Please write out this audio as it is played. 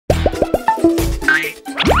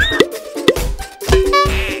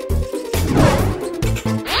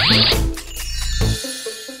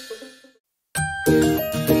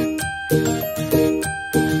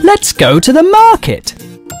Let's go to the market.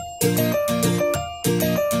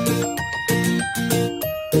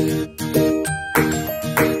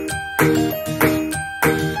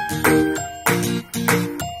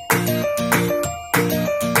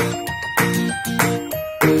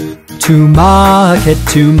 To market,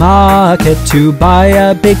 to buy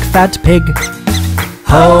a big fat pig.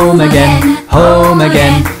 Home again,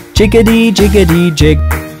 jiggity, jiggity, jig.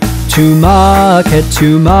 To market,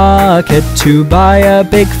 to buy a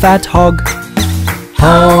big fat hog.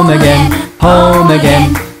 Home again,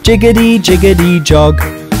 jiggity, jiggity, jog.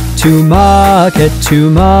 To market,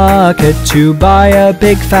 to buy a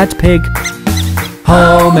big fat pig.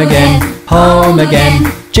 Home again,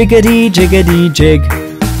 jiggity, jiggity, jig.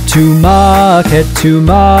 To market,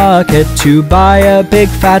 to buy a big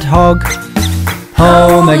fat hog.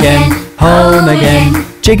 Home again,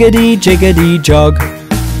 jiggity, jiggity, jog.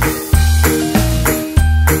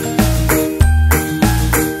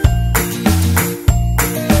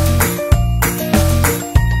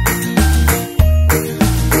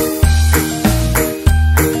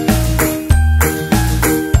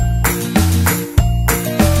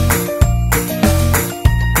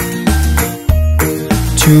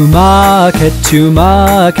 To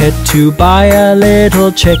market, to buy a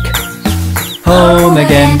little chick. Home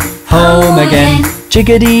again,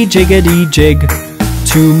 jiggity, jiggity, jig.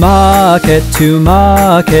 To market,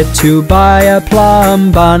 to buy a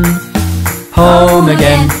plum bun. Home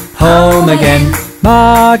again,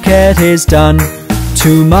 market is done.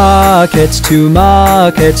 To market,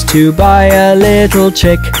 to buy a little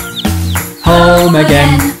chick. Home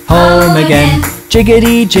again,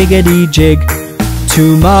 jiggity, jiggity, jig.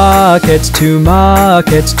 To market, to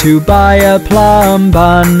buy a plum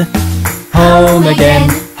bun. Home again,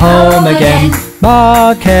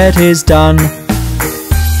 market is done.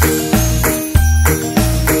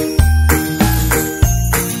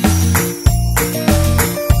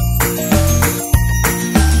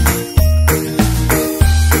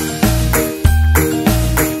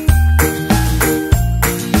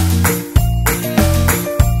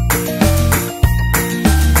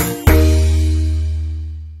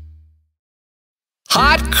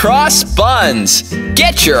 Cross buns.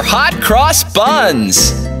 Get your hot cross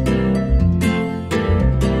buns.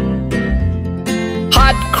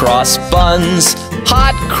 Hot cross buns,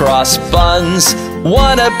 hot cross buns.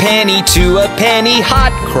 1 a penny, 2 a penny,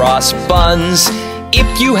 hot cross buns.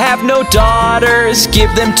 If you have no daughters,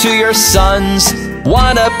 give them to your sons.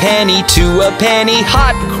 1 a penny, 2 a penny,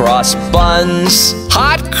 hot cross buns.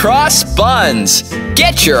 Hot cross buns.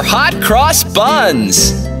 Get your hot cross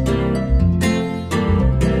buns.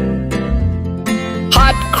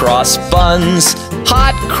 Hot cross buns,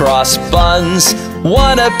 hot cross buns.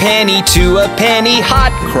 1 a penny, 2 a penny,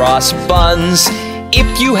 hot cross buns.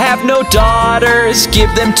 If you have no daughters,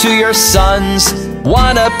 give them to your sons.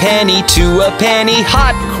 1 a penny, 2 a penny,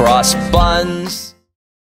 hot cross buns.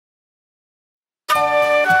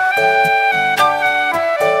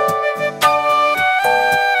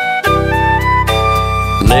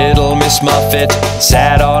 Little Miss Muffet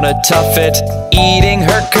sat on a tuffet, eating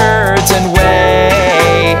her curds and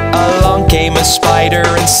whey. Along came a spider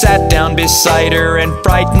and sat down beside her and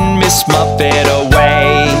frightened Miss Muffet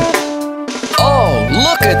away. Oh,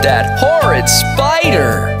 look at that horrid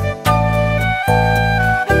spider!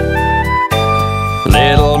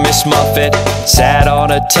 Little Miss Muffet sat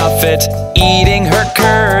on a tuffet, eating her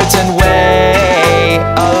curds and whey.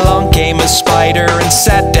 Along came a spider and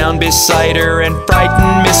sat down beside her and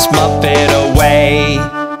frightened Miss Muffet away.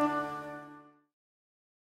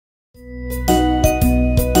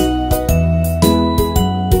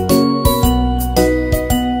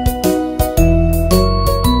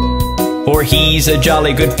 For he's a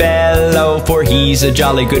jolly good fellow, for he's a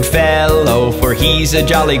jolly good fellow, for he's a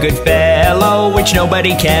jolly good fellow, which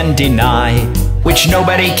nobody can deny, which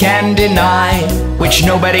nobody can deny, which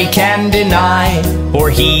nobody can deny. For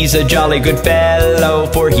he's a jolly good fellow,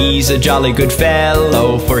 for he's a jolly good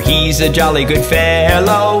fellow, for he's a jolly good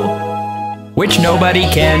fellow, which nobody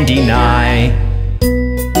can deny.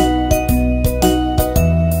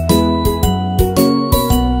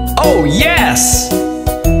 Oh yes!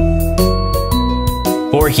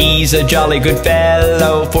 For he's a jolly good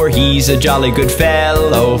fellow, for he's a jolly good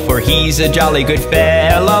fellow, for he's a jolly good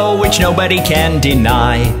fellow, which nobody can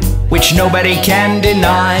deny, which nobody can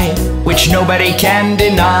deny, which nobody can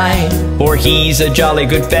deny. For he's a jolly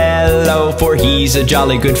good fellow, for he's a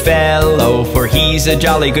jolly good fellow, for he's a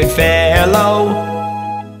jolly good fellow,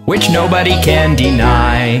 which nobody can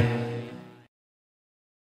deny.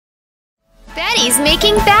 Betty's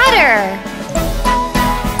making batter.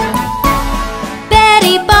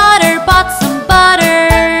 Betty Butter bought some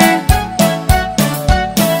butter.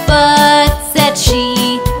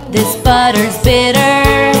 butter's bitter.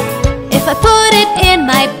 If I put it in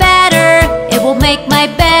my batter, it will make my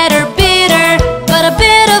batter bitter. But a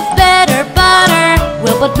bit of better butter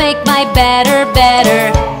will but make my batter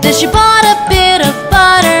better. Then she bought a bit of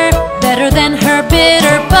butter, better than her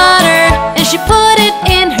bitter butter, and she put it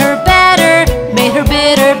in her batter, made her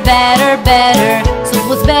bitter batter better. So it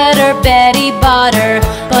was better Betty bought her,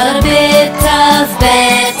 but a bit of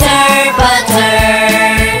better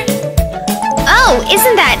butter. Oh,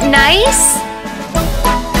 isn't that nice?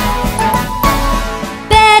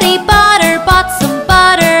 Betty Butter bought some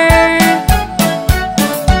butter,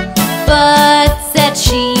 but said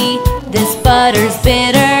she, this butter's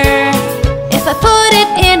bitter. If I put it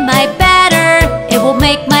in my batter, it will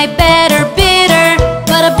make my batter bitter.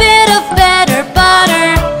 But a bit of better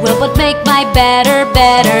butter will but make my batter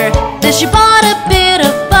better. Then she bought a bit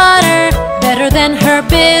of butter, better than her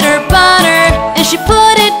bitter butter, and she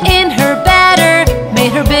put it in her batter,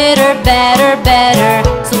 made her bitter batter better.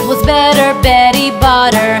 So it was better Betty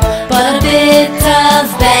bought her, but a bit of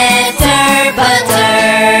better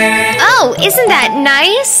butter. Oh, isn't that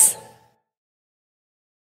nice?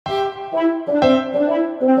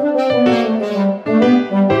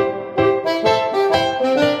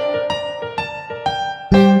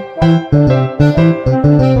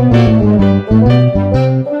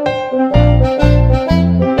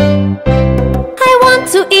 I want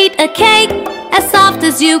to eat a cake as soft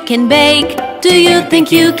as you can bake. Do you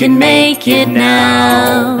think you can make it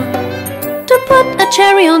now? To put a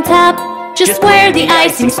cherry on top, just where the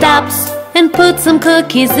icing stops, and put some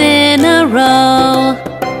cookies in a row.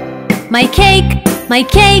 My cake,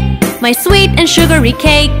 my sweet and sugary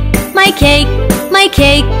cake. My cake,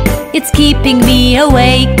 it's keeping me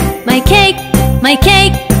awake. My cake,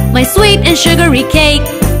 my sweet and sugary cake.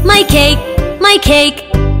 My cake,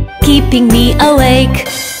 keeping me awake.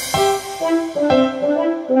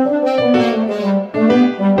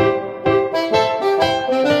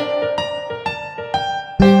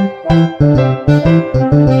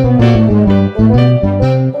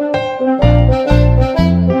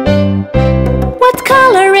 What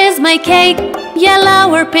color is my cake?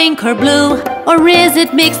 Yellow or pink or blue? Or is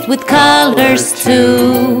it mixed with colors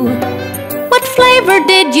too? What flavor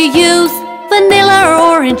did you use? Vanilla or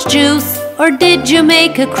orange juice? Or did you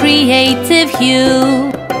make a creative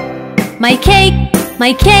hue? My cake,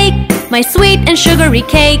 my sweet and sugary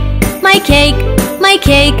cake. My cake,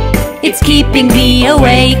 it's keeping me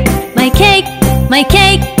awake. My cake,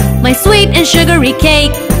 my sweet and sugary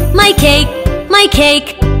cake. My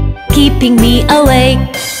cake, keeping me awake.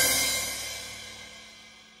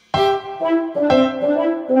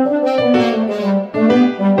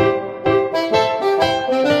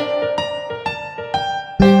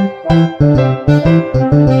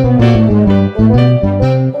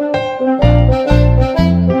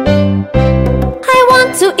 I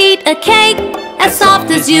want to eat a cake as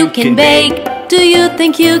soft as you can bake. Do you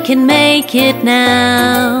think you can make it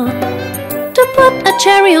now? To put a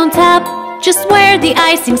cherry on top, just where the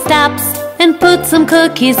icing stops, and put some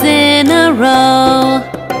cookies in a row.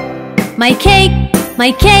 My cake,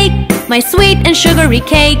 my sweet and sugary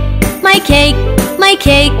cake. My cake,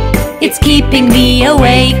 it's keeping me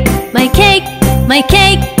awake. My cake,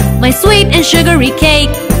 my sweet and sugary cake.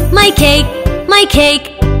 My cake,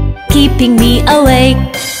 keeping me awake.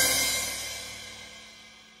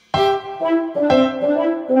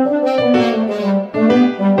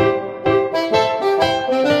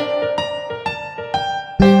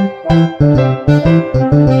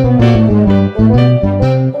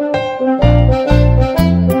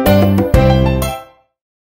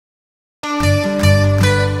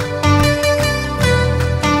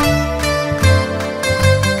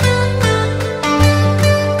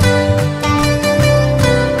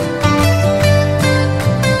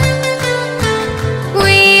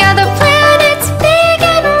 We are the planets, big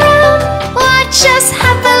and round. Watch us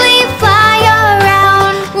happily fly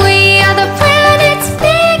around. We are the planets,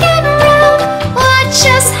 big and round. Watch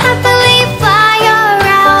us happily fly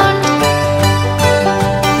around.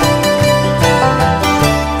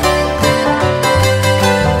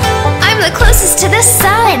 I'm the closest to the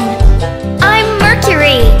sun. I'm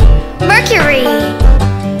Mercury, Mercury.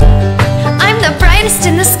 I'm the brightest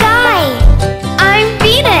in the sky. I'm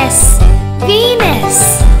Venus,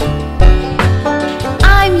 Venus.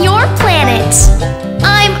 I'm your planet.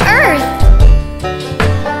 I'm Earth,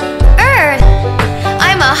 Earth.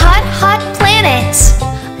 I'm a hot, hot planet.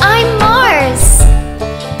 I'm Mars,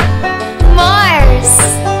 Mars.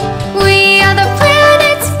 We are the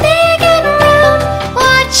planets, big and round.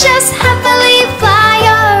 Watch us happily fly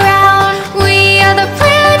around. We are the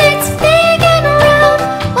planets, big and round.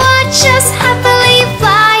 Watch us happily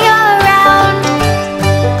fly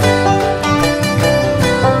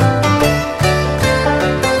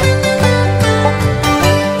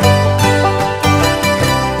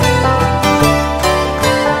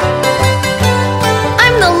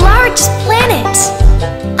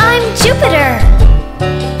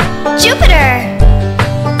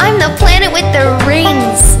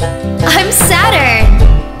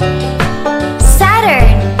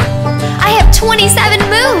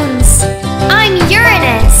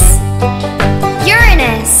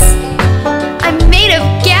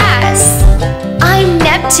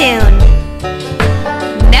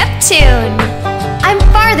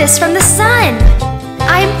farthest from the sun.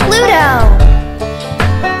 I'm Pluto.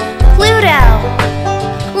 Pluto.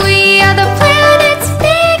 We are the planets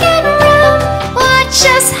big and round. Watch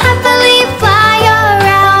us happily fly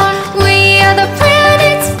around. We are the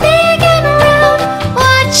planets big and round.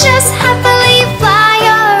 Watch us happily fly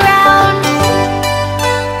around.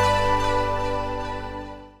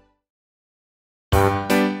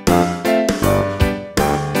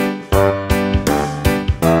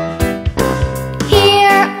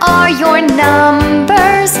 Here are your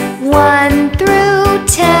numbers, 1 through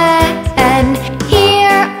 10.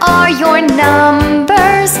 Here are your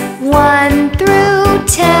numbers, 1 through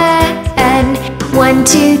 10. 1,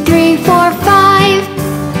 2, 3, 4,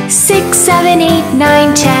 5, 6, 7, 8,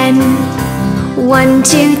 9, 10. 1,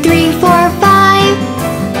 2, 3, 4,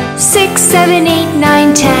 5, 6, 7, 8,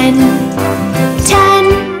 9, 10.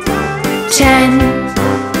 10, 10,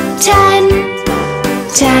 10,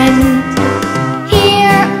 10.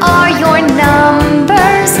 Here are your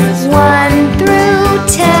numbers, 1 through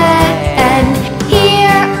 10.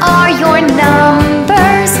 Here are your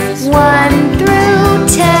numbers, 1 through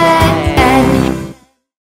 10.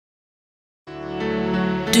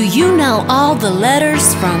 Do you know all the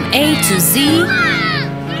letters from A to Z?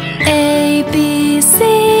 A, B, C,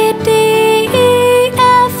 D, E,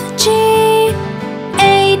 F, G,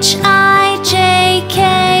 H, I, J,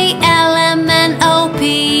 K, L, M, N, O,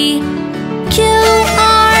 P, Q,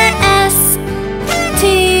 R, S, T,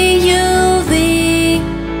 U, V,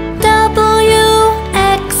 W,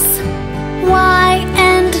 X, Y,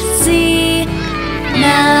 and Z.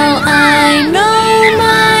 Now I know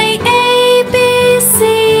my ABC.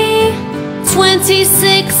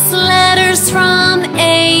 26 letters from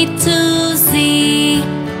A to Z.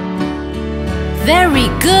 Very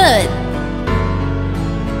good.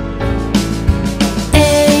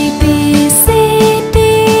 A, B, C, D,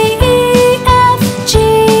 E, F, G,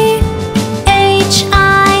 H,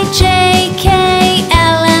 I, J, K,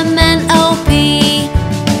 L, M, N, O, P,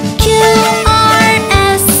 Q, R,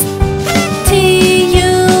 S, T,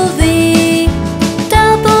 U, V,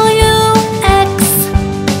 W, X,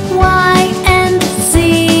 Y, and Z.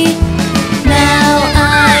 Now I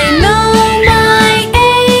know my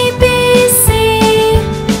ABC.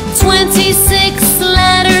 26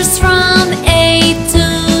 letters from A to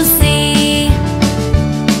Z.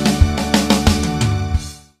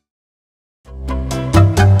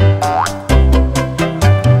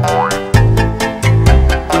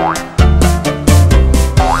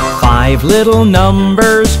 Five little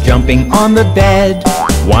numbers jumping on the bed.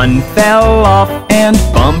 One fell off and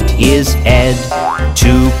bumped his head.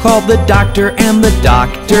 Two called the doctor and the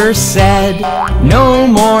doctor said, no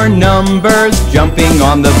more numbers jumping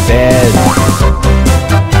on the bed.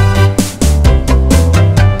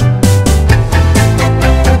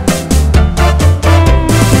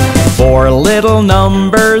 Four little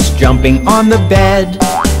numbers jumping on the bed.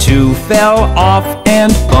 Two fell off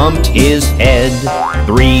and bumped his head.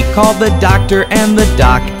 Three called the doctor and the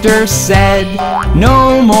doctor said,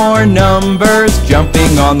 no more numbers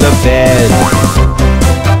jumping on the bed.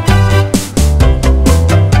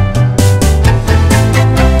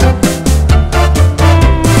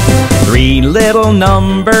 Three little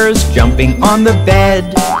numbers jumping on the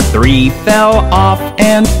bed. Three fell off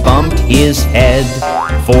and bumped his head.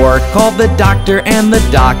 Four called the doctor and the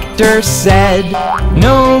doctor said,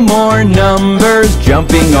 no more numbers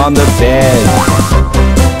jumping on the bed.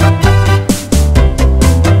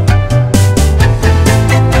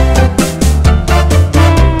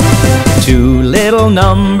 Two little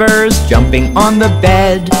numbers jumping on the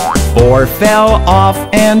bed. Four fell off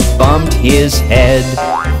and bumped his head.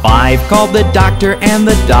 Five called the doctor and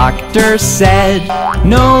the doctor said,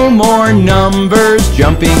 no more numbers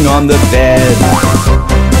jumping on the bed.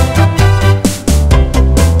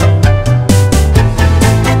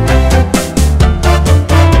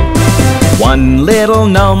 One little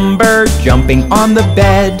number jumping on the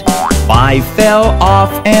bed. Five fell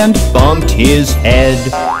off and bumped his head.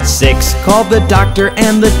 Six called the doctor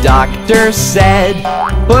and the doctor said,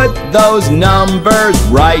 put those numbers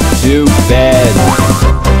right to bed.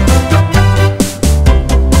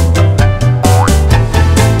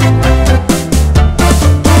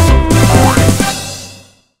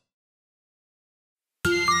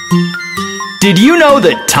 Did you know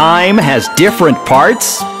that time has different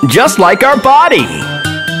parts? Just like our body.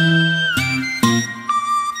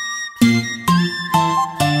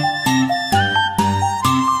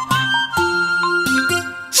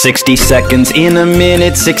 60 seconds in a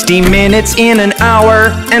minute, 60 minutes in an hour,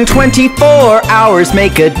 and 24 hours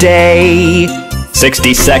make a day.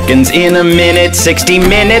 60 seconds in a minute, 60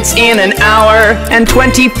 minutes in an hour, and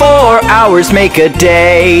 24 hours make a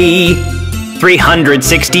day.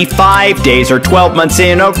 365 days or 12 months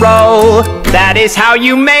in a row, that is how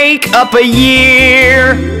you make up a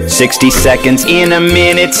year. 60 seconds in a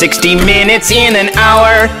minute, 60 minutes in an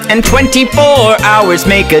hour, and 24 hours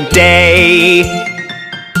make a day.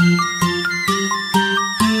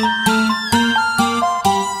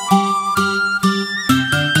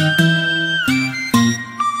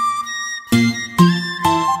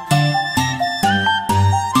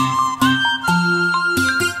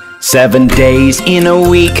 7 days in a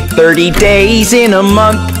week, 30 days in a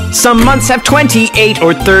month. Some months have 28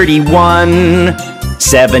 or 31.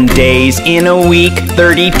 7 days in a week,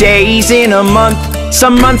 30 days in a month.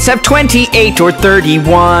 Some months have 28 or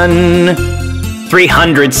 31.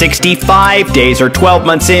 365 days or 12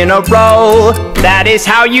 months in a row, that is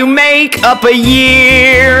how you make up a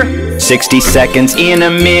year. 60 seconds in a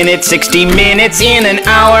minute, 60 minutes in an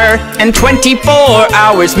hour, and 24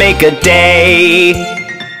 hours make a day.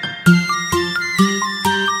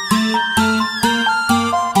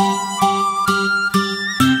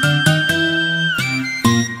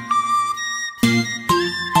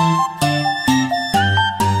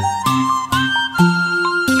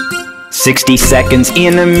 60 seconds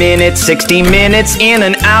in a minute, 60 minutes in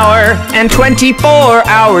an hour, and 24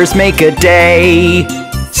 hours make a day.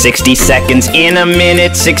 60 seconds in a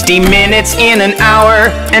minute, 60 minutes in an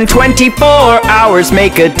hour, and 24 hours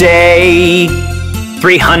make a day.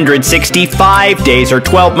 365 days or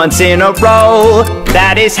 12 months in a row,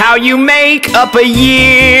 that is how you make up a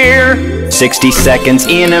year. 60 seconds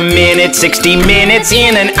in a minute, 60 minutes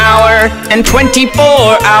in an hour, and 24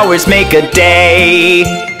 hours make a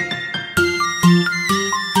day.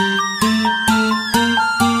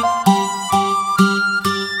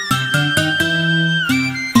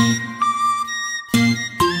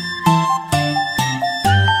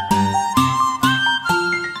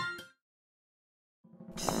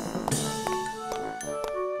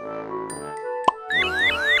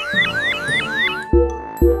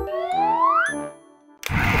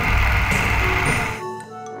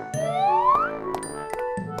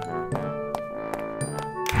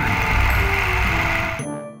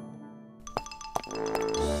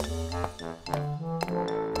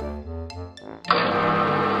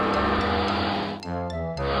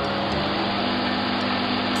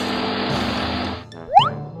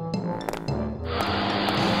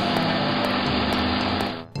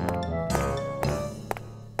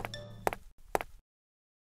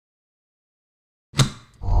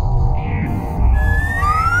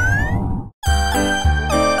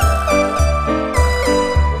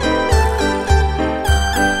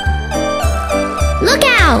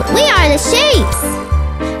 We are the shapes.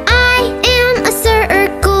 I am a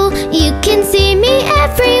circle. You can see me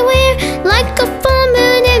everywhere, like a full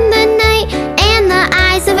moon in the night and the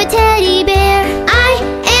eyes of a teddy bear. I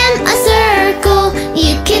am a circle.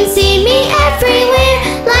 You can see me everywhere,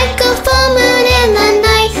 like a full moon in the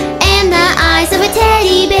night and the eyes of a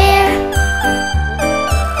teddy bear.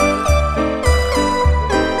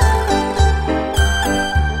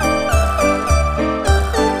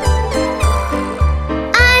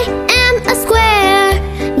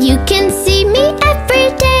 You can see me every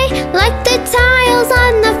day, like the tiles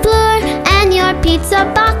on the floor and your pizza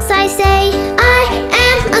box, I say. I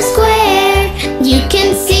am a square. You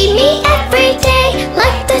can see me every day,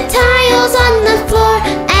 like the tiles on the floor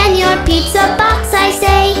and your pizza box, I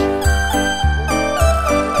say.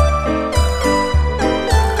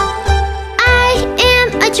 I am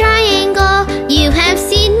a triangle. You have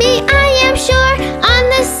seen me, I am sure, on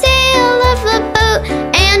the sail of a boat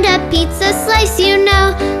and a pizza slice, you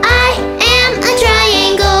know. I am a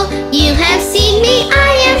triangle. You have seen me,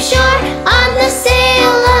 I am sure, on the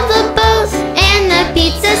sail of a boat and the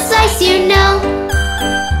pizza slice, you know.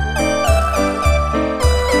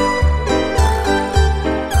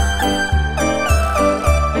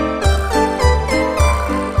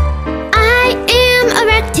 I am a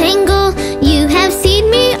rectangle. You have seen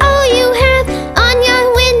me, oh you have, on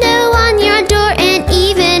your window, on your door, and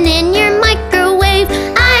even in your microwave.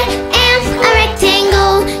 I am a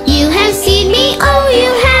rectangle. You have seen me, oh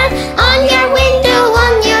you have, on your window,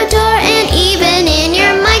 on your door, and even in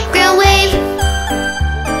your microwave.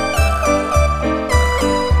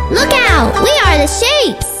 Look out, we are the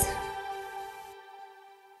shapes.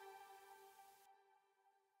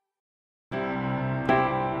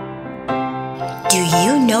 Do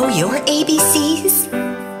you know your ABCs?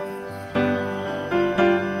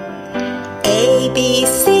 A, B,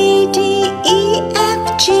 C, D, E,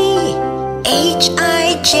 F, G, H,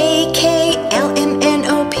 I, J, K, L, M, N,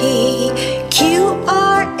 O, P, Q,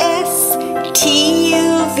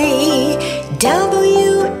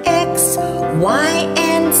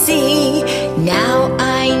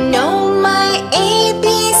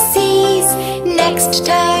 Next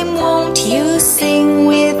time, won't you sing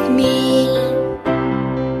with me?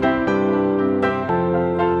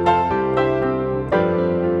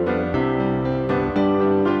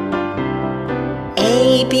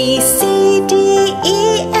 A, B, C, D,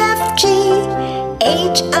 E, F, G,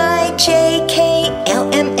 H, I, J, K,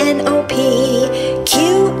 L, M, N, O, P,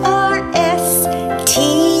 Q, R, S,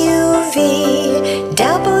 T, U, V,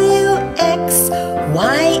 W, X,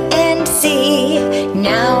 Y, and Z.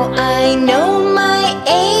 Now I know my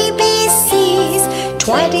ABCs.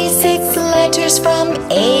 26 letters from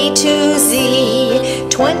A to Z.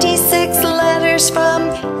 26 letters from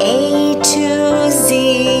A to Z.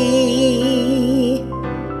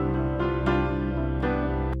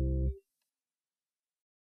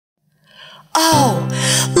 Oh,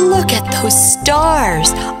 look at those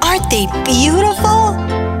stars! Aren't they beautiful?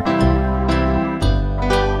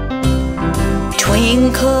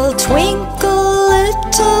 Twinkle, twinkle,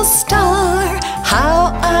 little star,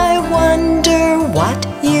 how I wonder what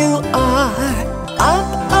you are.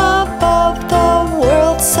 Up above the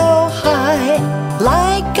world so high,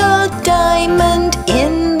 like a diamond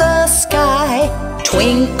in the sky.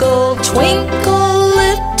 Twinkle, twinkle,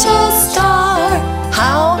 little star,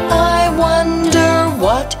 how I wonder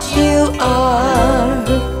what you are.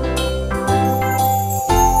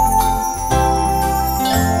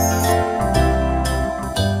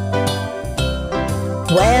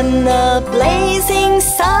 When the blazing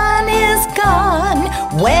sun is gone,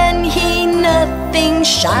 when he nothing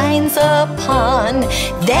shines upon,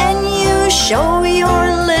 then you show your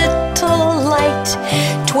little light.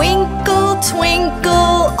 Twinkle,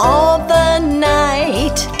 twinkle all the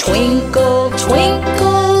night. Twinkle,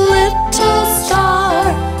 twinkle, little star,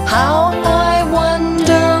 how I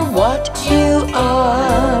wonder what you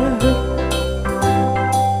are.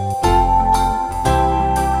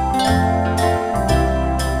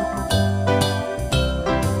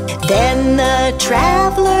 Then the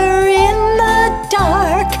traveler in the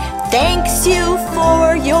dark thanks you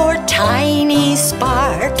for your tiny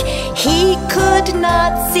spark. He could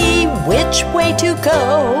not see which way to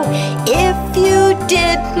go if you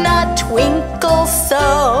did not twinkle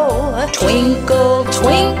so. Twinkle,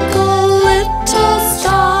 twinkle, little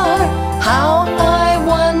star, how I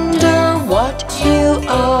wonder what you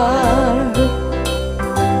are.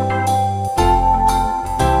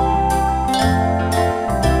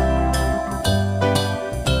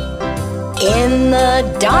 In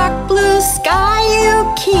the dark blue sky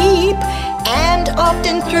you keep, and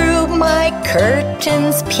often through my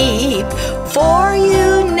curtains peep, for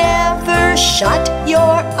you never shut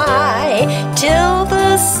your eye till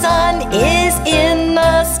the sun is in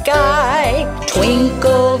the sky.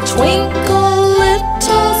 Twinkle, twinkle,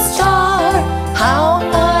 little star, how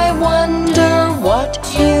I wonder what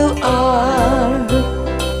you are.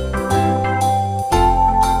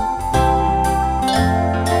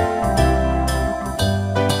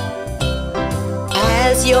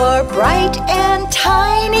 As your bright and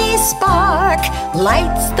tiny spark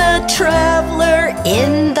lights the traveler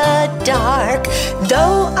in the dark,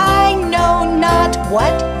 though I know not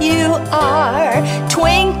what you are,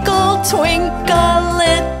 twinkle, twinkle,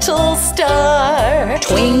 little star.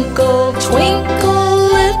 Twinkle, twinkle,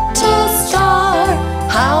 little star,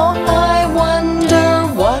 how I wonder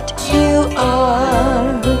what you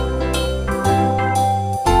are.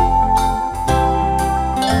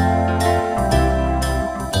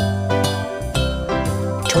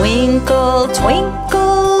 Twinkle,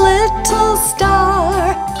 twinkle, little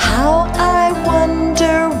star, how I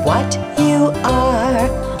wonder what you are.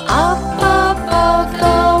 Up above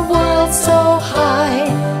the world so high,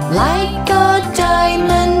 like a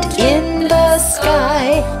diamond in the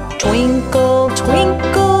sky. Twinkle,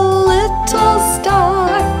 twinkle, little star,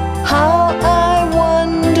 how I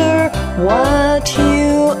wonder what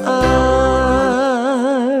you are.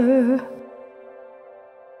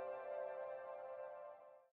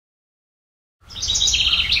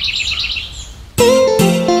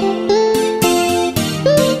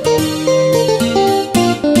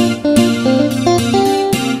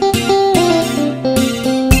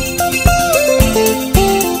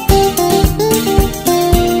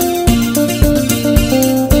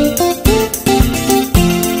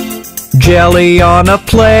 Jelly on a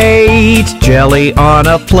plate, jelly on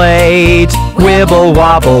a plate. Wibble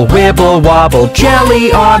wobble, wibble wobble,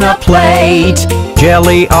 jelly on a plate.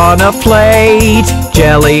 Jelly on a plate,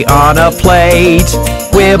 jelly on a plate.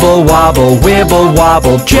 Wibble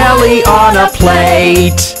wobble, jelly on a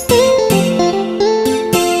plate.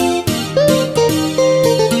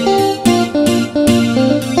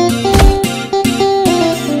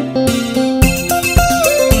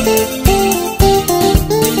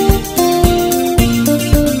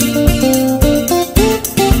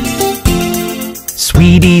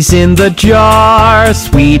 Sweeties in the jar,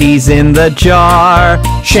 sweeties in the jar.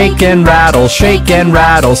 Shake and rattle,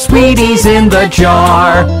 sweeties in the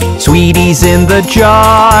jar. Sweeties in the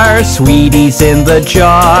jar, sweeties in the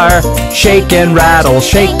jar. Shake and rattle,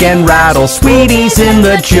 sweeties in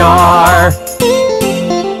the jar.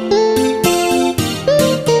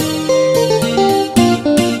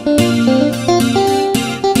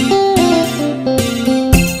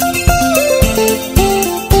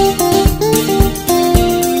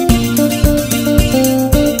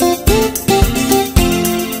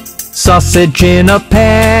 Sausage in a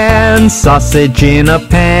pan, sausage in a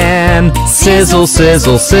pan. Sizzle,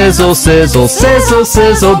 sizzle, sizzle, sizzle, sizzle,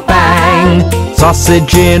 sizzle, bang.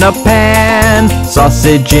 Sausage in a pan,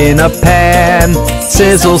 sausage in a pan.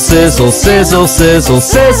 Sizzle, sizzle, sizzle, sizzle,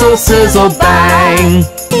 sizzle, sizzle, bang.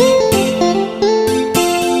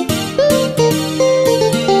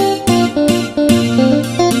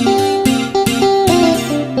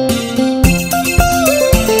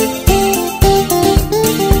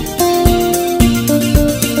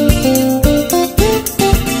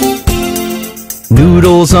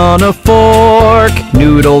 Noodles on a fork,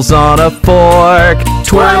 noodles on a fork.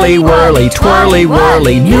 Twirly whirly, twirly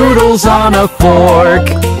whirly, noodles on a fork.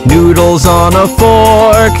 Noodles on a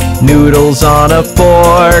fork, noodles on a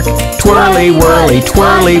fork. Twirly whirly,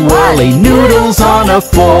 twirly whirly, noodles on a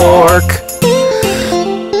fork.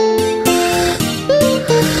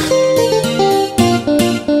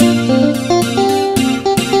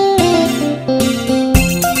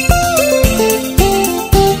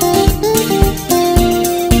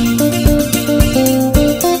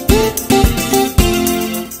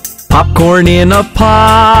 Popcorn in a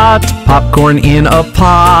pot, popcorn in a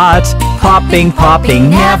pot. Popping, popping,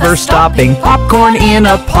 never stopping, popcorn in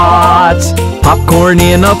a pot. Popcorn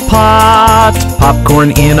in a pot,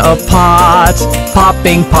 popcorn in a pot.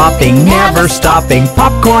 Popping, popping, never stopping,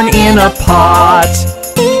 popcorn in a pot.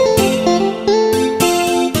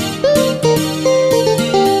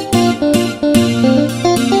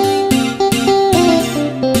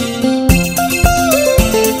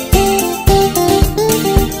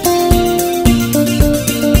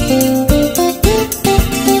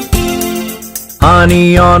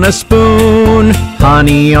 Honey on a spoon,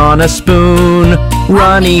 honey on a spoon.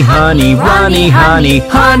 Runny honey, runny honey,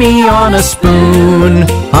 honey on a spoon.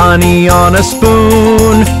 Honey on a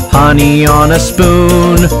spoon, honey on a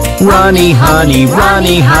spoon. Runny honey,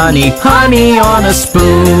 runny honey, honey on a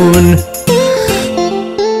spoon.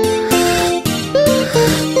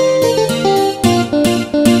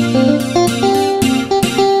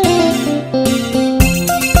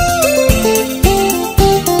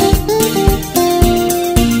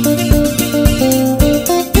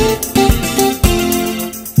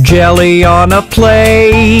 Jelly on a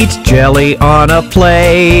plate, jelly on a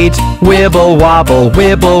plate. Wibble wobble,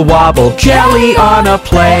 jelly on a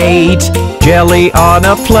plate. Jelly on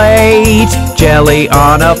a plate, jelly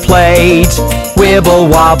on a plate. Wibble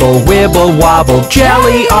wobble,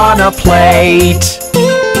 jelly on a plate.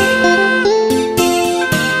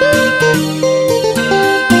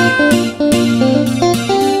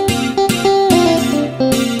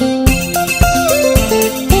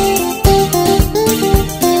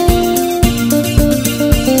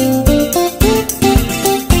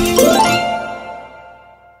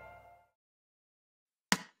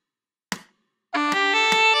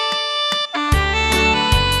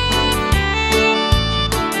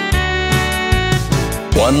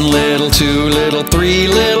 One little, two little, three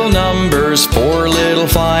little numbers. Four little,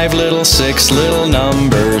 five little, six little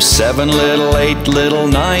numbers. Seven little, eight little,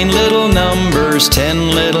 nine little numbers.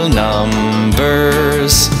 10 little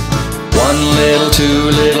numbers. One little, two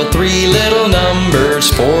little, three little numbers.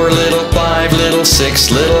 Four little, five little, six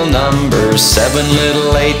little numbers. Seven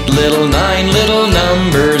little, eight little, nine little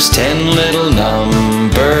numbers. 10 little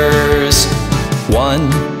numbers. 1,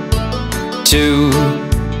 2,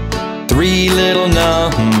 3 little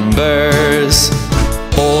numbers.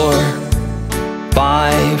 4,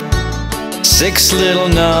 5, 6 little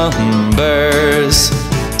numbers.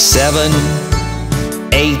 7,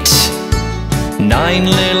 8, 9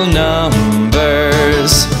 little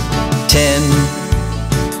numbers. 10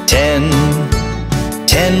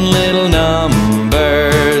 little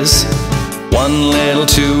numbers. 1 little,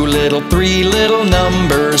 2 little, 3 little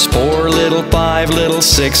numbers. 4 little, 5 little,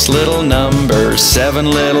 6 little numbers. 7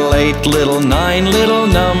 little, 8 little, 9 little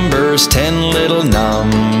numbers. 10 little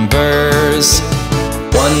numbers.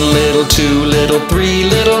 1 little, 2 little, 3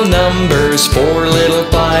 little numbers. 4 little,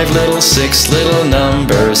 5 little, 6 little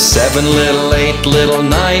numbers. 7 little, 8 little,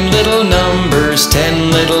 9 little numbers.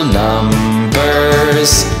 10 little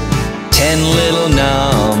numbers. 10 little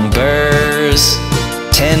numbers.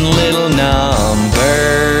 10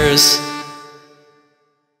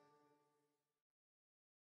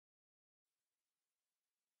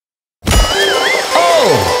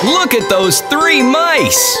 Look at those 3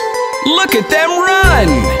 mice! Look at them run!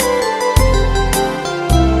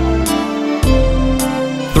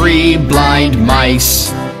 3 blind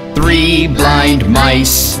mice, 3 blind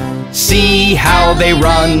mice. See how they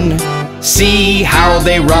run, see how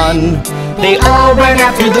they run. They all ran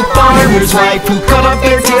after the farmer's wife, who cut off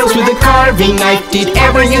their tails with a carving knife. Did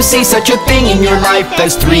ever you see such a thing in your life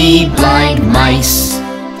as 3 blind mice?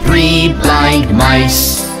 3 blind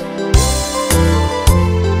mice.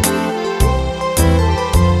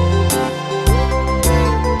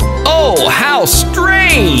 Oh, how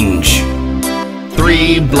strange!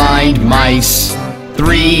 3 blind mice,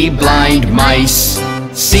 3 blind mice.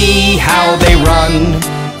 See how they run,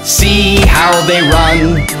 see how they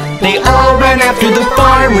run. They all ran after the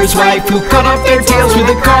farmer's wife, who cut off their tails with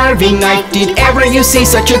a carving knife. Did ever you see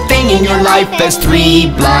such a thing in your life as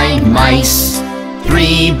 3 blind mice?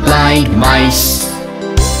 3 blind mice.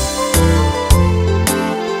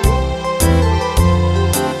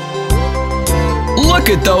 Look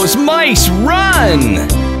at those mice run!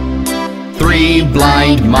 3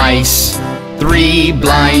 blind mice, 3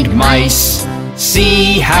 blind mice.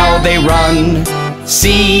 See how they run,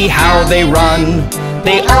 see how they run.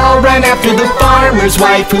 They all ran after the farmer's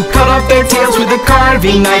wife, who cut off their tails with a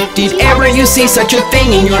carving knife. Did ever you see such a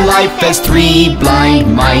thing in your life as 3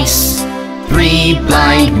 blind mice? 3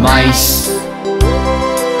 blind mice.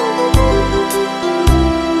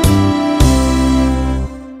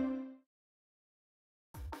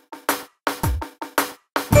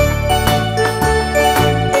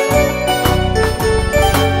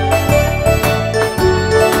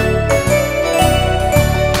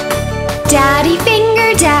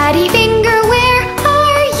 Daddy finger, where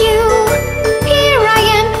are you? Here I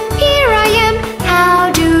am,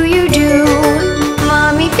 how do you do?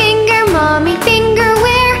 Mommy finger,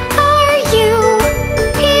 where are you?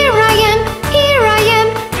 Here I am,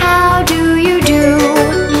 how do you do?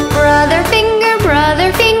 Brother finger,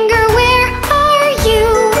 where are you?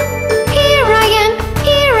 Here I am,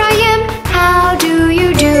 how do you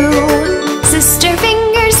do? Sister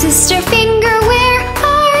finger, where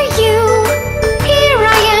are you? Here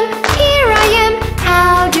I am,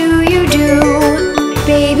 how do you do?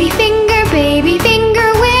 Baby finger,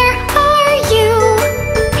 where are you?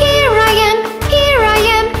 Here I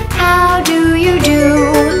am, how do you do?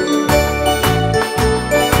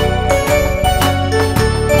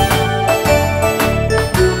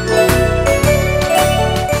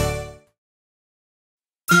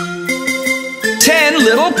 10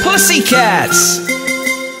 little pussycats!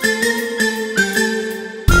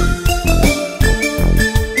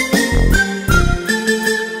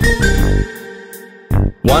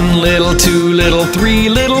 One little, 2 little, 3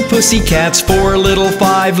 little pussycats, 4 little,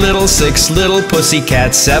 5 little, 6 little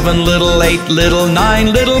pussycats, 7 little, 8 little,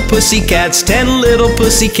 9 little pussycats, 10 little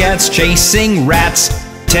pussycats chasing rats.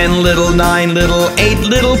 10 little, 9 little, 8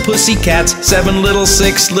 little pussycats, 7 little,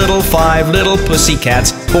 6 little, 5 little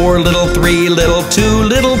pussycats, 4 little, 3 little, 2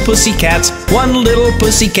 little pussycats, 1 little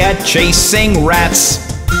pussycat chasing rats.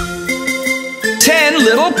 10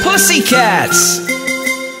 little pussycats!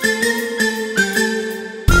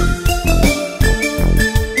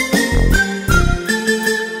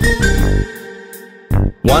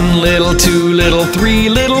 One little, 2 little, 3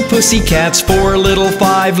 little pussycats, 4 little,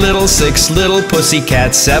 5 little, 6 little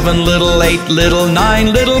pussycats, 7 little, 8 little,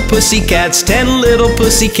 9 little pussycats, 10 little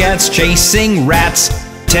pussycats chasing rats.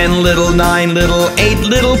 10 little, 9 little, 8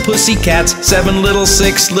 little pussycats, 7 little,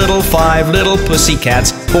 6 little, 5 little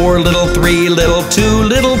pussycats, 4 little, 3 little, 2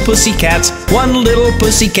 little pussycats, 1 little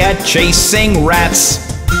pussycat chasing rats.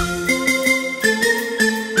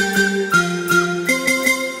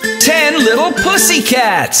 10 little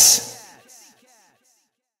pussycats!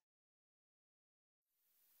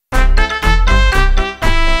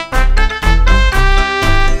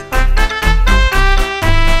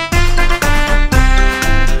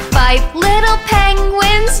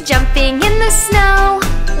 Jumping in the snow.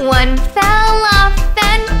 One fell off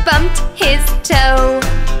and bumped his toe.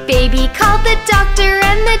 Baby called the doctor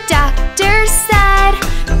and the doctor said,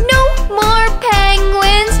 "No more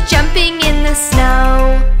penguins jumping in the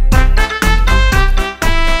snow."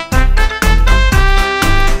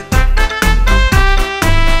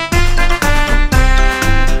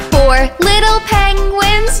 Four little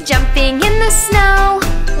penguins jumping in the snow.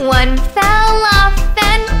 One fell off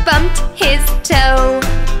and bumped his toe.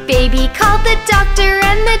 Baby called the doctor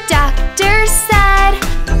and the doctor said,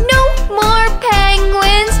 "No more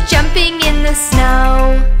penguins jumping in the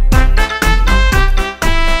snow."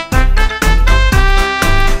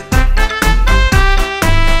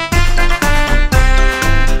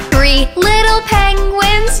 Three little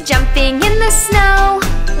penguins jumping in the snow.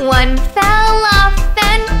 One fell off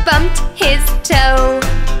and bumped his toe.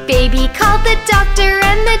 Baby called the doctor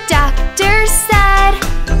and the doctor said,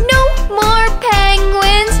 "No more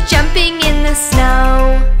penguins jumping in the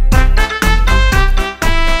snow."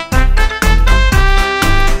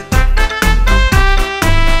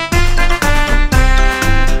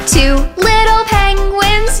 Two little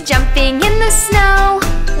penguins jumping in the snow.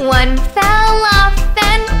 One fell off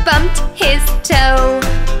and bumped his toe.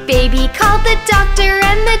 Baby called the doctor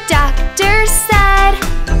and the doctor said,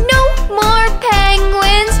 "No more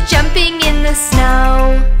penguins jumping in the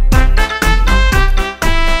snow."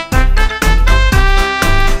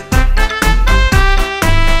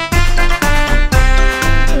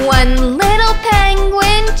 One little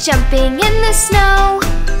penguin jumping in the snow.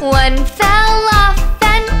 One fell off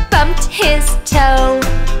and bumped his toe.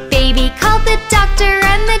 Baby called the doctor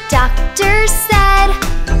and the doctor said,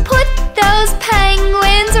 "Put those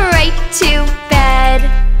penguins right to bed."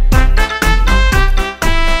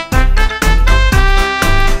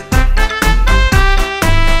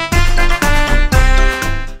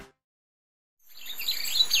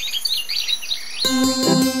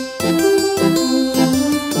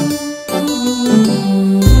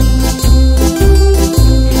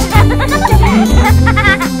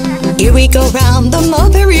 Here we go round the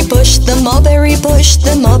mulberry bush, the mulberry bush,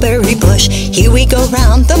 the mulberry bush. Here we go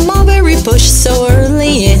round the mulberry bush so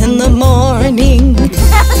early in the morning.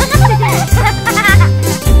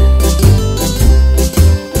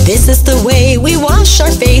 This is the way we wash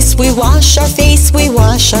our face, we wash our face, we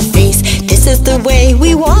wash our face. This is the way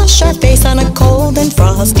we wash our face on a cold and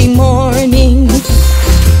frosty morning.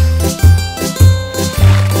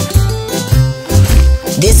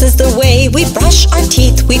 This is the way we brush our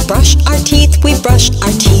teeth, we brush our teeth, we brush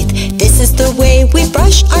our teeth. This is the way we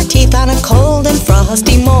brush our teeth on a cold and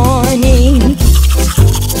frosty morning.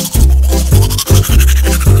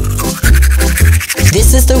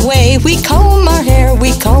 This is the way we comb our hair,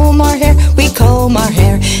 we comb our hair, we comb our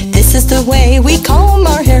hair. This is the way we comb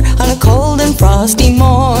our hair on a cold and frosty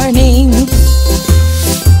morning.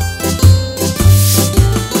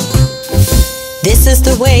 This is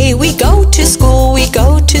the way we go to school, we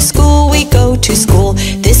go to school, we go to school.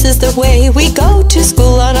 This is the way we go to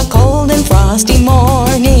school on a cold and frosty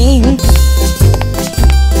morning.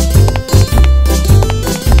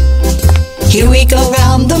 Here we go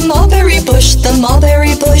round the mulberry bush, the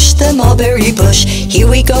mulberry bush, the mulberry bush. Here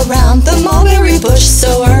we go round the mulberry bush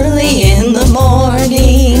so early in the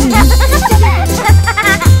morning.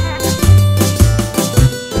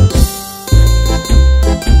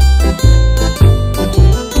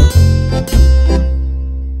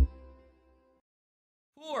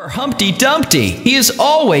 Poor Humpty Dumpty, he is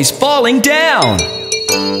always falling down.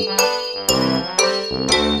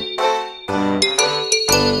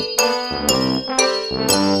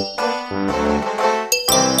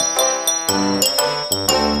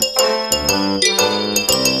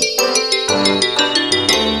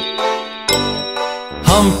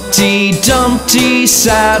 Humpty Dumpty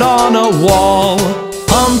sat on a wall.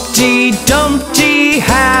 Humpty Dumpty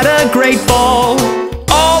had a great ball.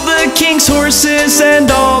 All the king's horses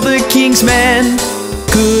and all the king's men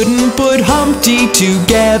couldn't put Humpty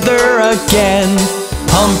together again.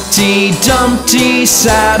 Humpty Dumpty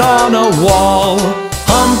sat on a wall.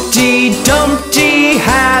 Humpty Dumpty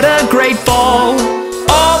had a great ball.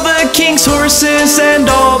 All the king's horses and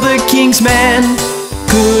all the king's men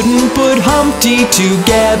couldn't put Humpty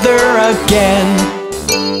together again.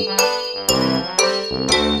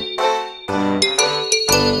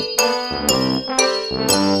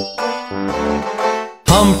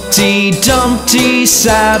 Humpty Dumpty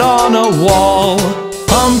sat on a wall.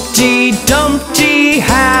 Humpty Dumpty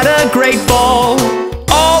had a great ball.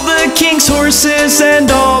 All the king's horses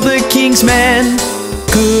and all the king's men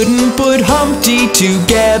couldn't put Humpty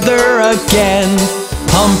together again.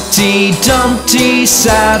 Humpty Dumpty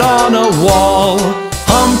sat on a wall.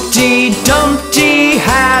 Humpty Dumpty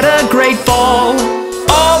had a great ball.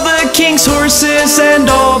 All the king's horses and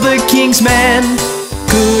all the king's men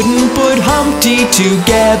couldn't put Humpty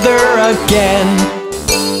together again.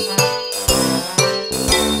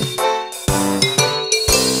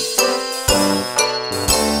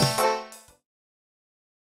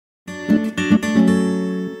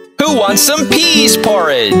 Who wants some peas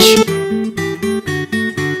porridge?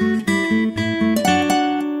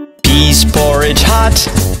 Peas porridge hot,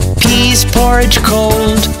 peas porridge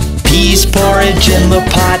cold. Peas porridge in the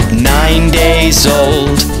pot, 9 days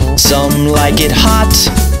old. Some like it hot,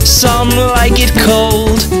 some like it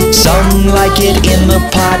cold. Some like it in the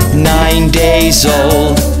pot, 9 days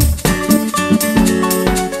old.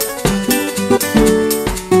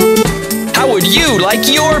 How How would you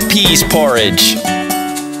like your peas porridge?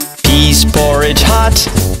 Peas porridge hot,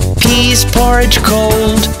 peas porridge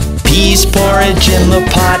cold, peas porridge in the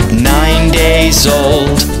pot, 9 days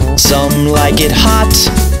old. Some like it hot,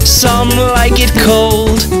 some like it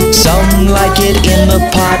cold, some like it in the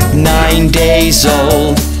pot, 9 days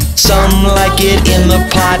old. Some like it in the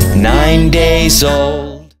pot, 9 days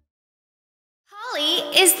old. Polly,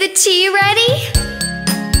 is the tea ready?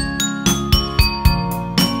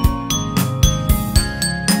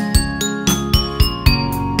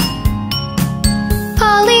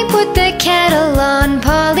 Polly, put the kettle on.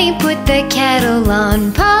 Polly, put the kettle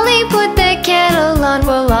on. Polly, put the kettle on.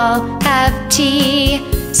 We'll all have tea.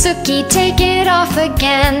 Sookie, take it off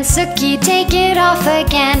again. Sookie, take it off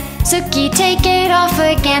again. Sookie, take it off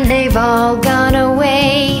again. They've all gone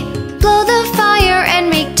away. Blow the fire and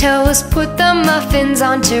make toast. Put the muffins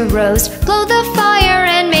on to roast. Blow the fire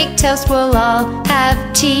and make toast. We'll all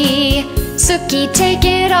have tea. Sookie, take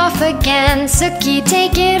it off again. Sookie,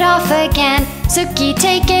 take it off again. Sookie,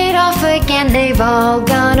 take it off again. They've all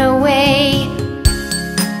gone away.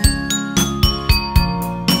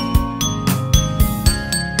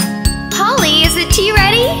 Polly, is the tea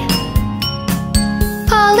ready?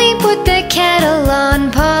 Polly, put the kettle on.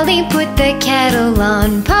 Polly, put the kettle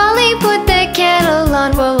on. Polly, put the kettle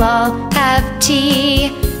on. We'll all have tea.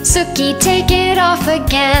 Sookie, take it off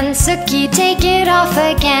again. Sookie, take it off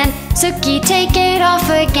again. Sookie, take it off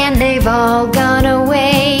again. They've all gone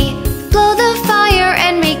away. Blow the fire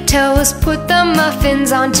and make toast. Put the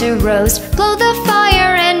muffins on to roast. Blow the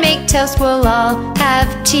fire and make toast. We'll all have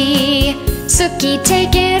tea. Sookie,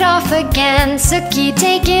 take it off again. Sookie,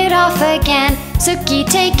 take it off again. Sookie,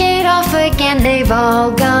 take it off again. They've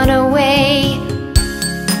all gone away.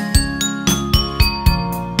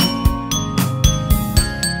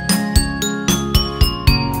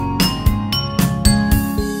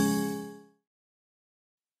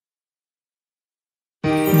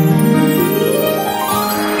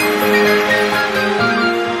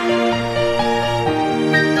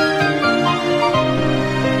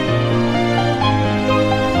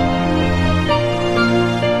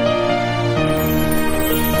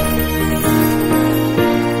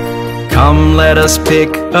 Come, let us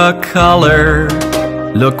pick a color.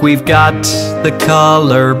 Look, we've got the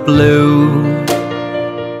color blue.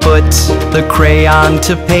 Put the crayon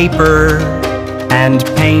to paper and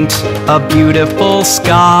paint a beautiful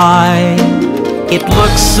sky. It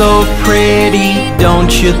looks so pretty,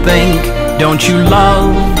 don't you think? Don't you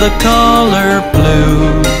love the color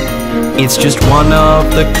blue? It's just one of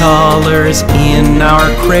the colors in our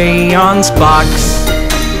crayons box.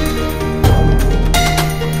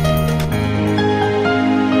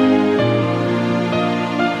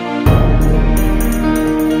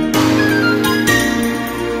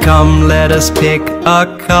 Come, let us pick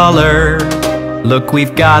a color. Look,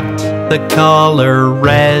 we've got the color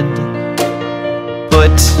red.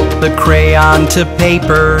 Put the crayon to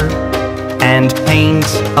paper and paint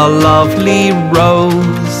a lovely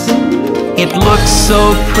rose. It looks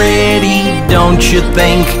so pretty, don't you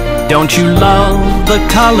think? Don't you love the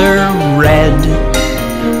color red?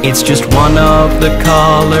 It's just one of the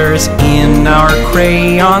colors in our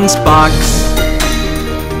crayons box.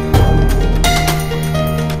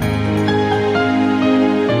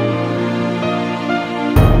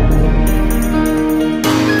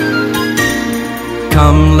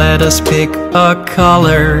 Come, let us pick a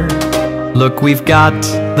color. Look, we've got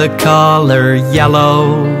the color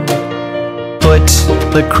yellow. Put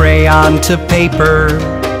the crayon to paper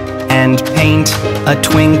and paint a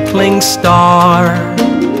twinkling star.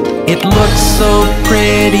 It looks so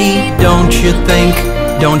pretty, don't you think?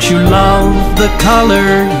 Don't you love the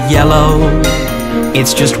color yellow?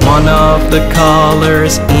 It's just one of the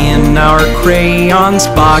colors in our crayons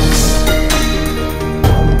box.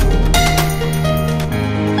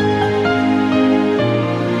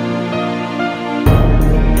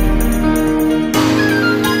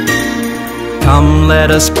 Come, let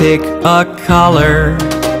us pick a color.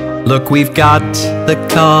 Look, we've got the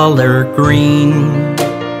color green.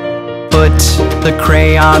 Put the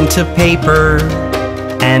crayon to paper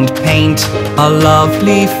and paint a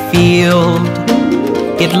lovely field.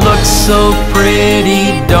 It looks so pretty,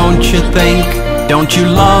 don't you think? Don't you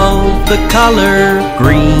love the color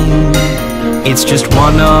green? It's just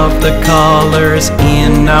one of the colors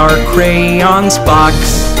in our crayons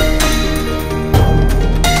box.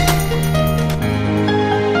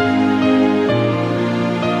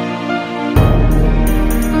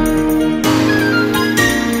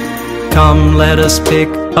 Come, let us pick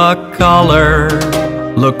a color.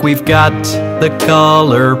 Look, we've got the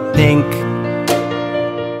color pink.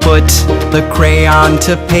 Put the crayon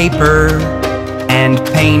to paper and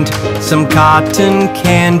paint some cotton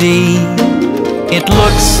candy. It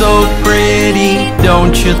looks so pretty,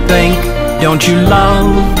 don't you think? Don't you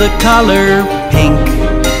love the color pink?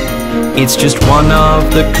 It's just one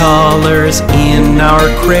of the colors in our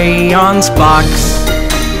crayons box.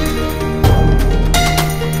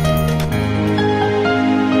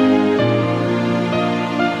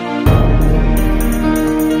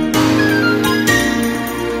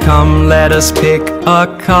 Come, let us pick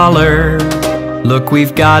a color. Look,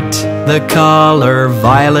 we've got the color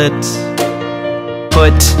violet.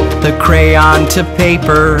 Put the crayon to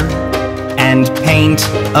paper and paint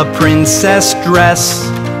a princess dress.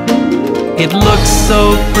 It looks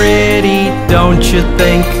so pretty, don't you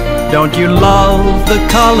think? Don't you love the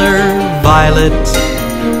color violet?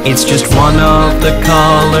 It's just one of the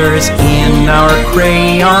colors in our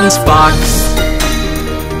crayons box.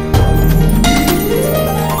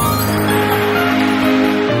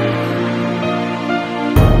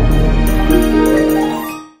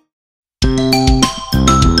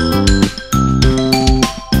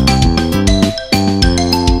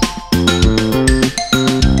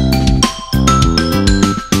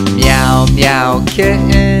 Meow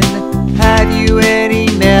kitten, have you any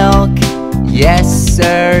milk? Yes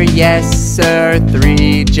sir,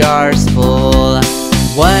 3 jars full.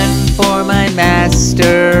 1 for my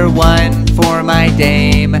master, 1 for my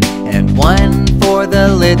dame, and 1 for the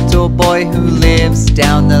little boy who lives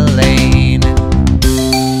down the lane.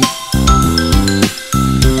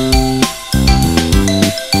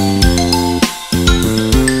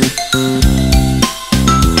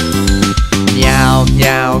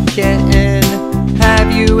 Meow kitten,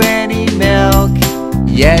 have you any milk?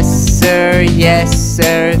 Yes sir,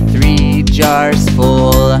 3 jars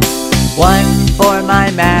full. 1 for my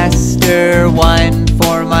master, 1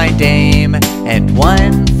 for my dame, and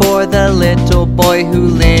 1 for the little boy who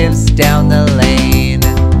lives down the lane.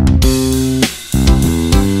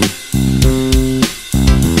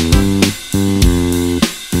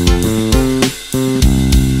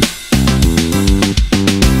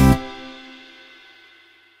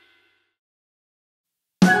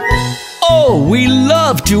 Oh, we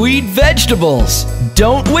love to eat vegetables,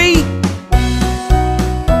 don't we?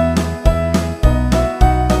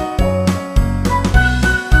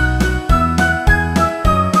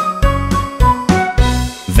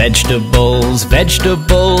 Vegetables,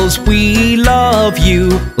 vegetables, we love you.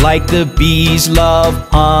 Like the bees love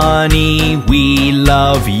honey, we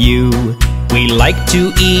love you. We like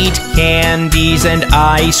to eat candies and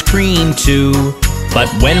ice cream too. But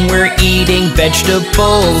when we're eating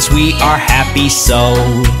vegetables, we are happy so.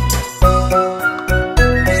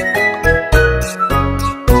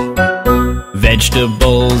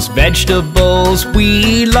 Vegetables, vegetables,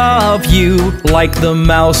 we love you. Like the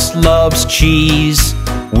mouse loves cheese,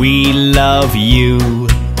 we love you.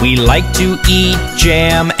 We like to eat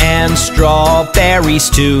jam and strawberries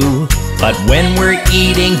too. But when we're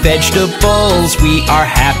eating vegetables, we are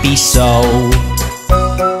happy so.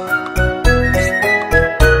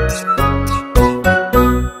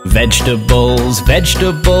 Vegetables,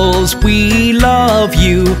 vegetables, we love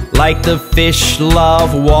you. Like the fish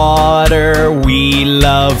love water, we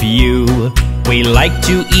love you. We like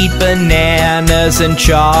to eat bananas and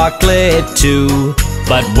chocolate too.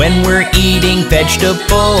 But when we're eating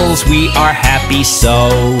vegetables, we are happy so.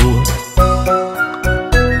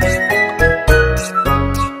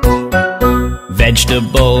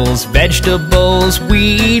 Vegetables, vegetables,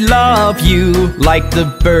 we love you. Like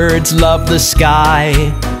the birds love the sky,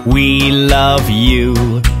 we love you.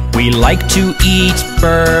 We like to eat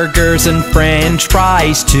burgers and french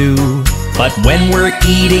fries too. But when we're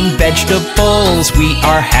eating vegetables, we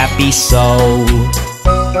are happy so.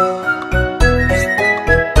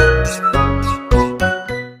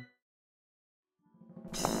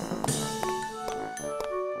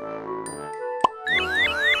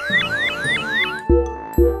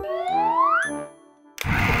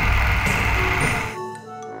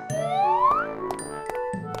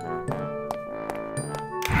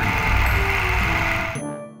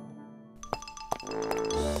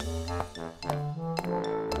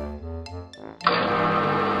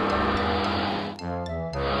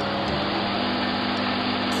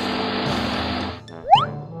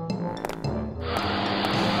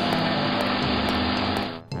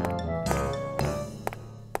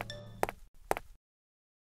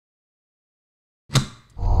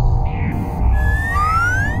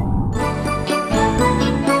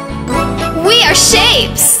 We are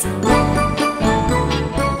shapes!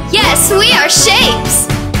 Yes, we are shapes!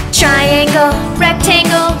 Triangle,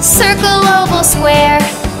 rectangle, circle, oval, square.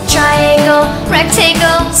 Triangle,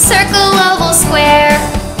 rectangle, circle, oval, square.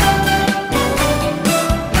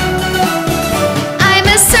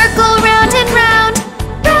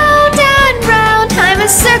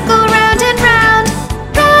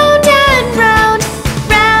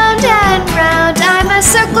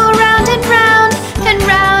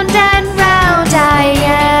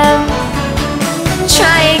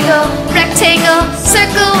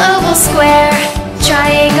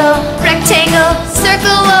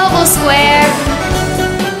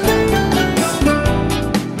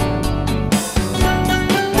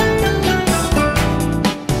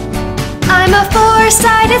 I'm a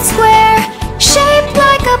four-sided square, shaped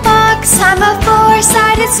like a box. I'm a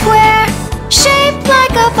four-sided square, shaped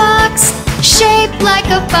like a box, shaped like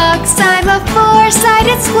a box. I'm a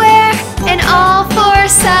four-sided square, and all four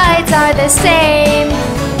sides are the same.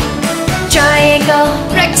 Triangle,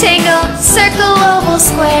 rectangle, circle, oval,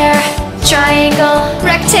 square. Triangle,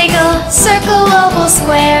 rectangle, circle, oval,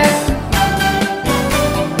 square.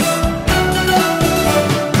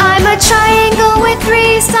 I'm a triangle with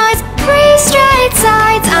three sides, three straight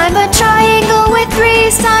sides. I'm a triangle with three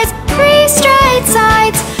sides, three straight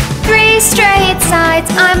sides, three straight sides.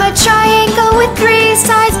 I'm a triangle with three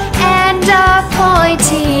sides and a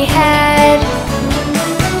pointy head.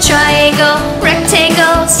 Triangle,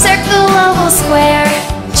 rectangle, circle, oval, square.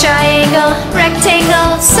 Triangle,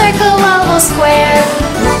 rectangle, circle, oval, square.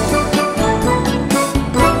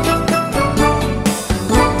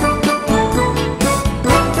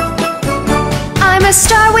 I'm a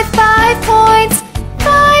star with 5 points,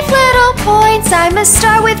 5 little points. I'm a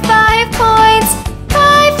star with 5 points,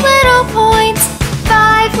 5 little points,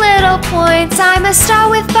 5 little points. I'm a star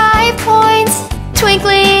with 5 points,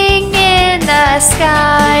 twinkling in the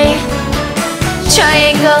sky.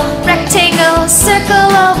 Triangle, rectangle,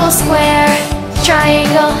 circle, oval, square.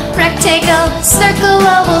 Triangle, rectangle, circle,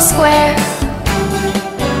 oval, square.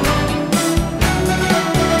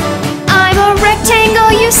 I'm a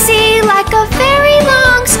rectangle you see like a very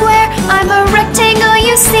long square. I'm a rectangle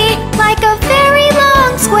you see like a very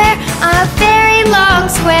long square. A very long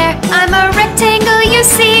square. I'm a rectangle you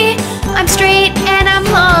see. I'm straight and I'm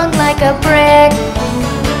long like a brick.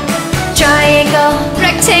 Triangle,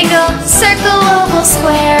 rectangle, circle, oval,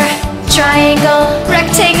 square. Triangle,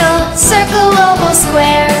 rectangle, circle, oval,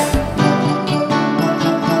 square.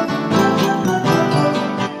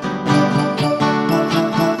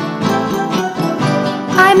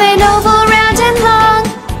 I'm an oval, round and long,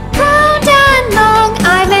 round and long.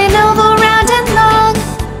 I'm an oval, round and long,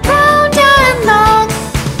 round and long,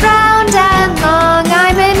 round and long.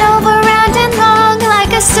 I'm an oval, round and long,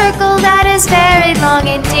 like a circle that is very long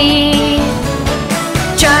indeed.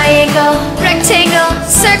 Triangle, rectangle,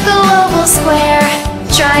 circle, oval, square.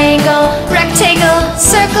 Triangle, rectangle,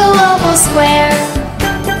 circle, oval, square.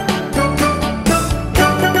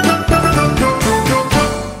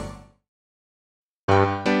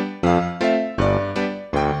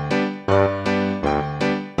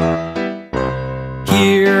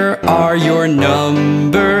 Here are your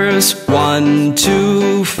numbers, 1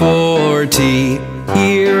 to 40.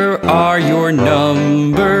 Here are your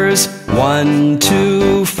numbers, 1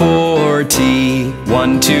 to 40.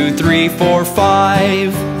 1, 2, 3, 4,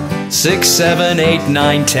 5, 6, 7, 8,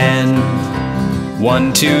 9, 10.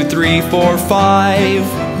 1, 2, 3, 4,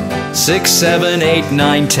 5, 6, 7, 8,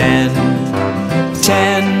 9, 10.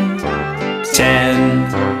 10,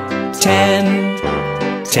 10, 10,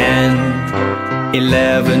 10.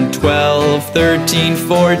 11, 12, 13,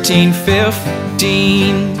 14,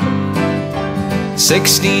 15,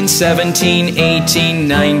 16, 17, 18,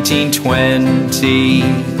 19, 20,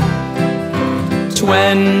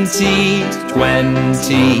 20,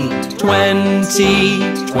 20,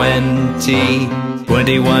 20, 20,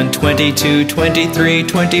 21, 22, 23,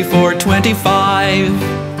 24,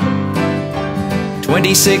 25,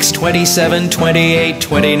 26, 27, 28,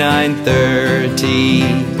 29, 30,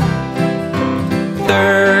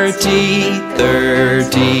 30,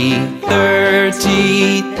 30,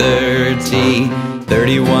 30, 30,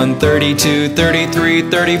 31, 32, 33,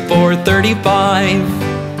 34, 35,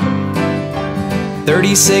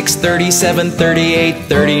 36, 37, 38,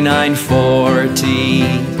 39, 40,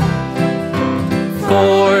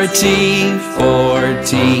 40,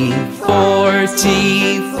 40,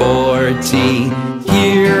 40, 40.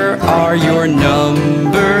 Here are your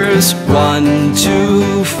numbers, 1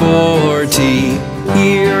 to 40.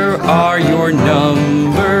 Here are your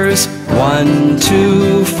numbers, 1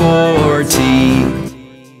 to 40.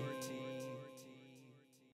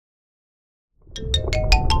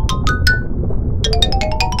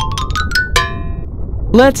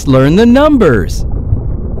 Let's learn the numbers.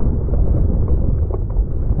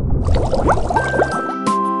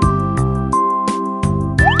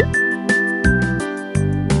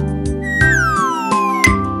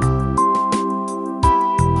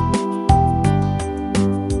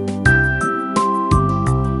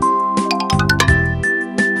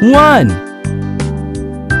 One,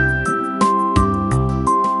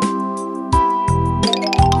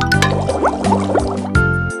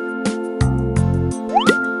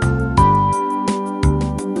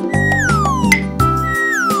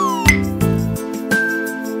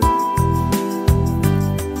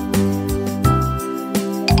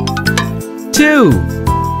 2,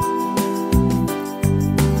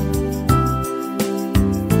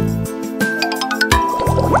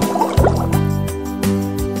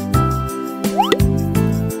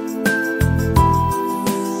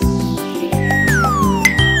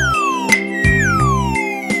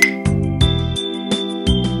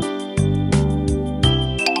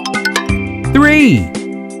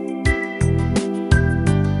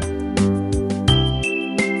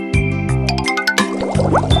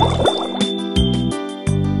 4.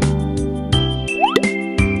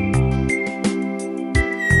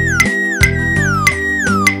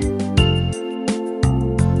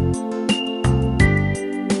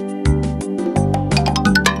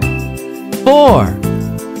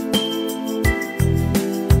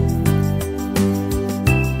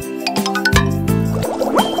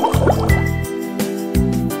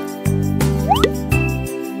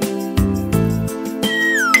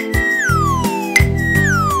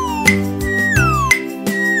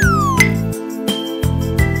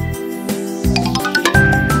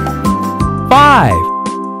 5.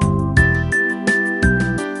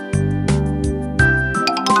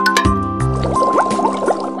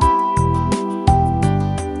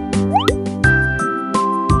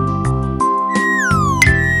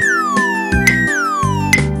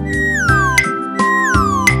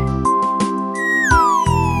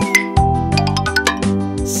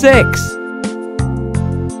 6.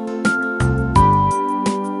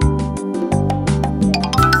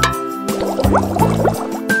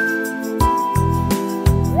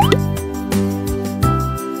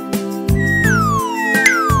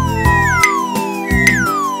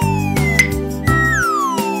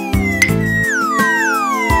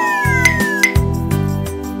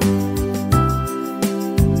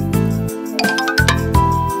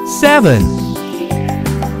 7.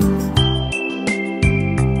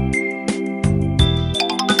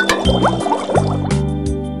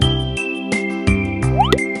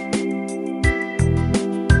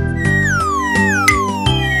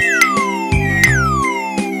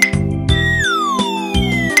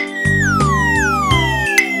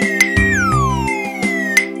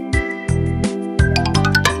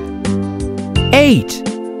 8.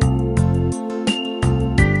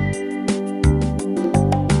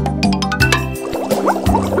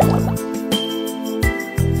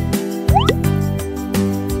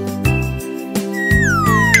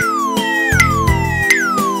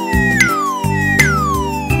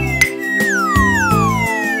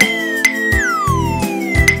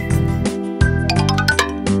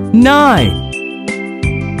 9.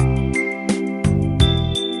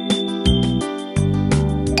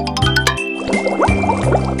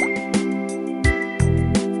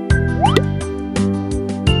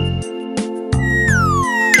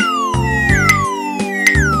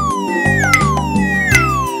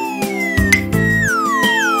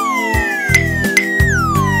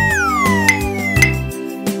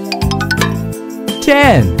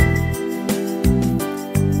 10.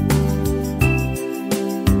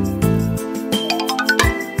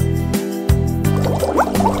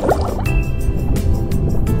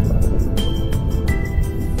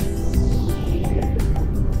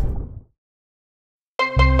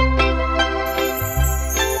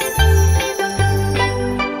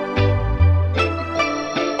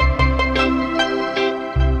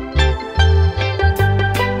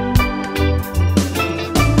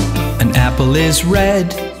 'An apple is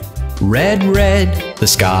red, red, red. The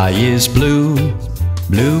sky is blue,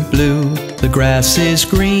 blue, blue. The grass is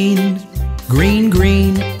green, green,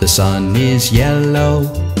 green. The sun is yellow,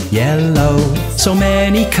 yellow. So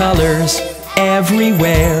many colors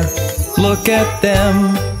everywhere. Look at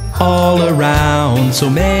them all around. So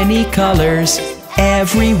many colors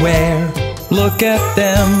everywhere. Look at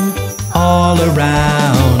them all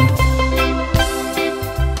around.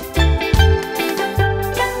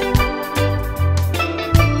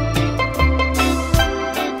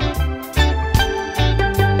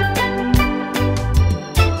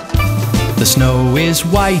 The snow is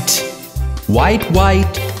white, white,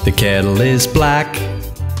 white. The kettle is black,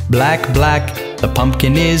 black, black. The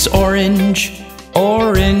pumpkin is orange,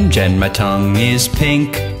 orange. And my tongue is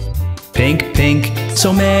pink, pink, pink.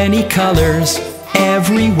 So many colors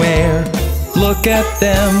everywhere. Look at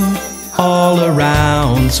them all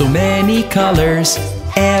around. So many colors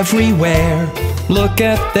everywhere. Look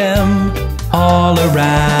at them all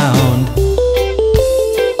around.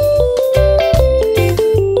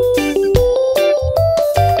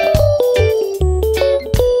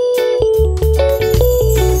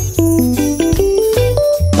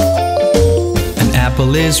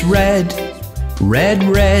 Is red, red,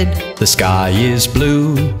 red. The sky is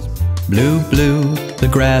blue, blue, blue. The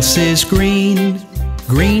grass is green,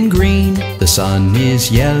 green, green. The sun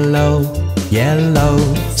is yellow, yellow.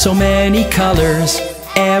 So many colors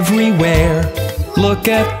everywhere. Look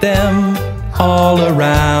at them all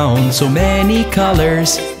around. So many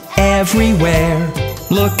colors everywhere.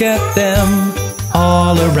 Look at them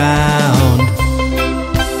all around.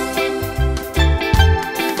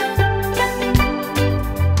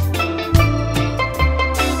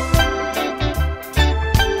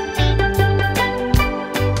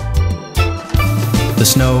 The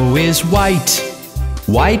snow is white,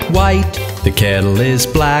 white, white. The kettle is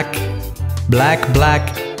black, black,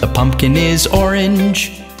 black. The pumpkin is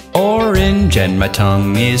orange, orange. And my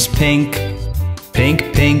tongue is pink,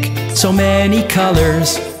 pink, pink. So many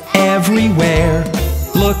colors everywhere.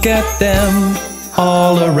 Look at them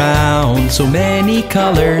all around. So many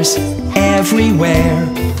colors everywhere.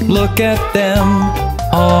 Look at them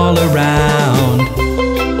all around.